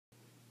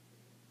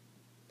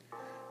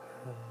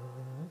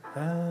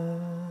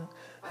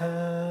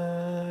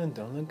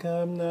Don't look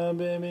up now,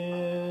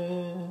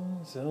 baby.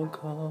 So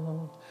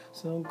cold,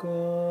 so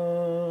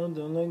cold.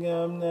 Don't look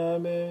up now,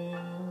 baby.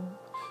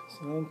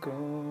 So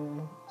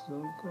cold,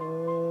 so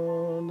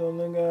cold. Don't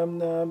look up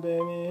now,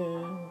 baby.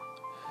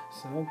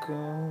 So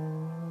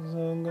cold,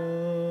 so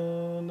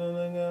cold. Don't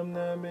look up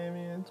now, baby.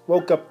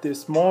 Woke up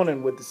this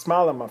morning with a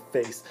smile on my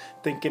face,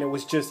 thinking it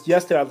was just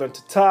yesterday I learned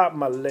to tie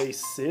my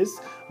laces.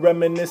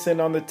 Reminiscing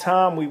on the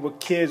time we were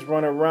kids,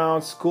 running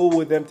around school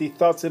with empty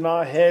thoughts in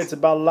our heads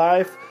about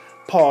life.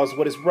 Pause,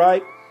 what is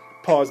right?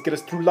 Pause, get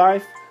us through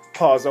life.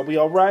 Pause, are we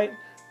alright?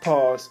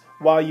 Pause,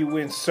 while you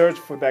in search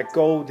for that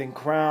golden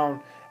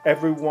crown.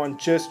 Everyone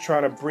just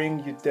trying to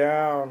bring you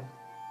down.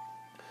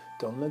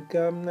 Don't look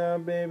up now,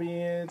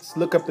 baby, it's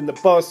look up in the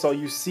bus, all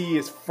you see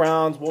is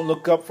frowns. Won't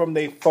look up from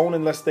their phone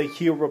unless they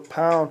hear a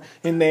pound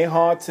in their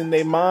hearts, in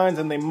their minds,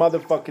 and their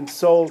motherfucking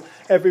soul.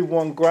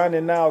 Everyone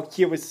grinding out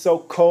here is so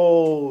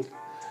cold.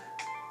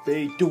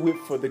 They do it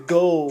for the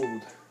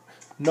gold.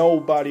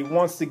 Nobody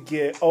wants to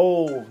get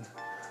old.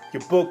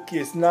 Your book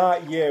is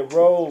not yet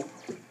wrote.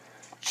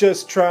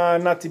 Just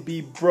trying not to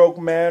be broke,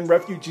 man.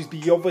 Refugees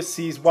be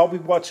overseas while we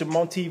watch them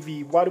on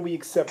TV. Why do we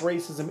accept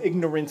racism,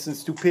 ignorance, and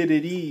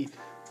stupidity?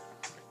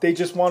 They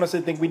just want us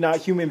to think we're not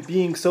human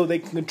beings so they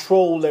can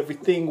control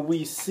everything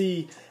we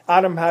see.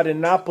 Adam had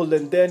an apple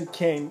and then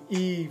came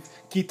Eve.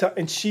 Gita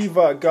and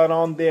Shiva got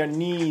on their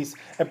knees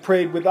and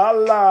prayed with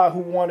Allah who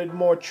wanted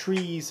more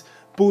trees.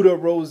 Buddha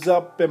rose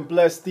up and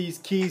blessed these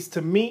keys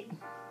to meet,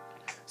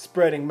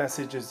 spreading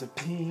messages of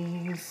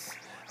peace.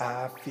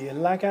 I feel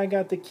like I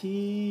got the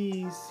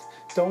keys.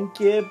 Don't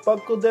get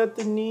buckled at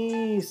the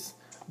knees.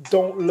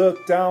 Don't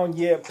look down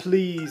yet,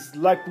 please.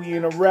 Like we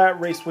in a rat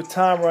race with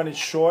time running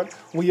short.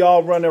 We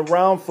all run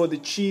around for the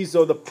cheese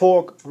or the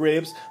pork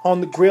ribs. On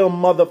the grill,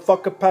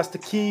 motherfucker, past the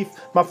keef.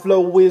 My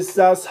flow is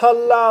as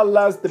halal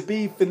as the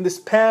beef in this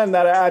pan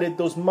that I added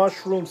those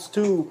mushrooms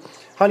to.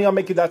 Honey, I'll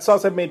make you that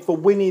sauce I made for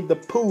Winnie the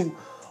Pooh.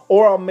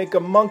 Or I'll make a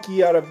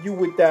monkey out of you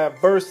with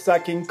that verse. I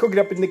can cook it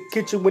up in the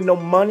kitchen with no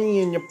money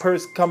in your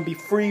purse. Come be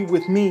free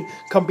with me.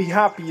 Come be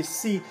happy. You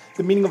see,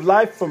 the meaning of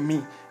life for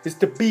me is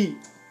to be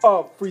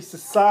a free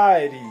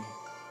society.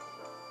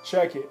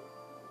 Check it.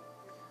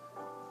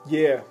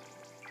 Yeah.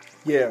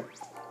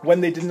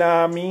 When they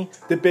deny me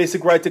the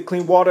basic right to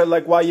clean water,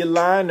 like why you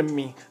lying to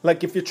me?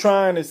 Like if you're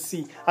trying to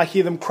see, I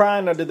hear them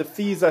crying under the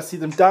fees. I see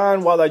them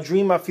dying while I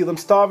dream. I feel them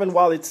starving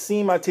while it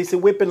seem. I taste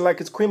it whipping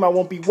like it's cream. I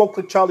won't be woke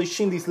like Charlie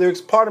Sheen. These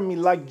lyrics part of me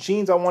like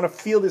jeans. I want to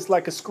feel this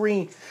like a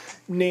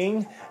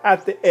screening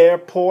at the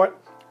airport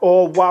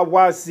or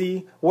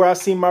YYZ, where I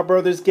see my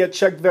brothers get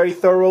checked very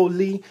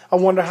thoroughly. I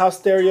wonder how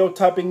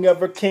stereotyping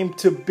ever came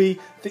to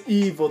be. The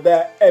evil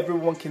that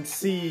everyone can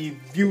see.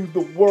 View the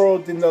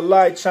world in the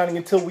light shining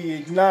until we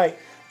ignite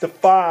the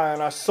fire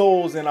in our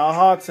souls and our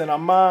hearts and our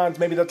minds.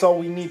 Maybe that's all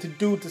we need to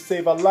do to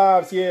save our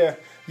lives. Yeah.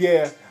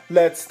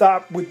 Let's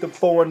stop with the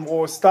foreign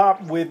wars.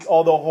 Stop with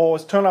all the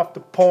whores. Turn off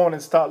the porn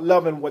and start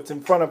loving what's in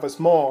front of us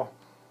more.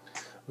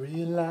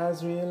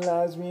 Realize.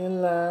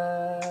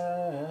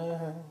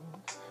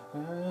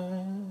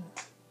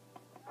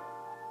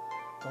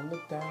 Don't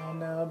look down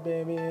now,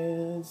 baby,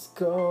 it's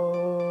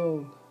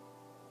cold.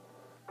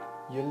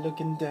 You're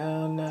looking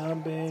down now,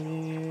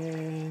 baby,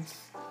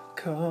 it's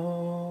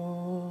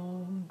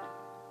cold.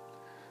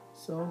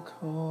 So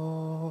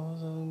cold,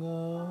 so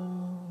cold.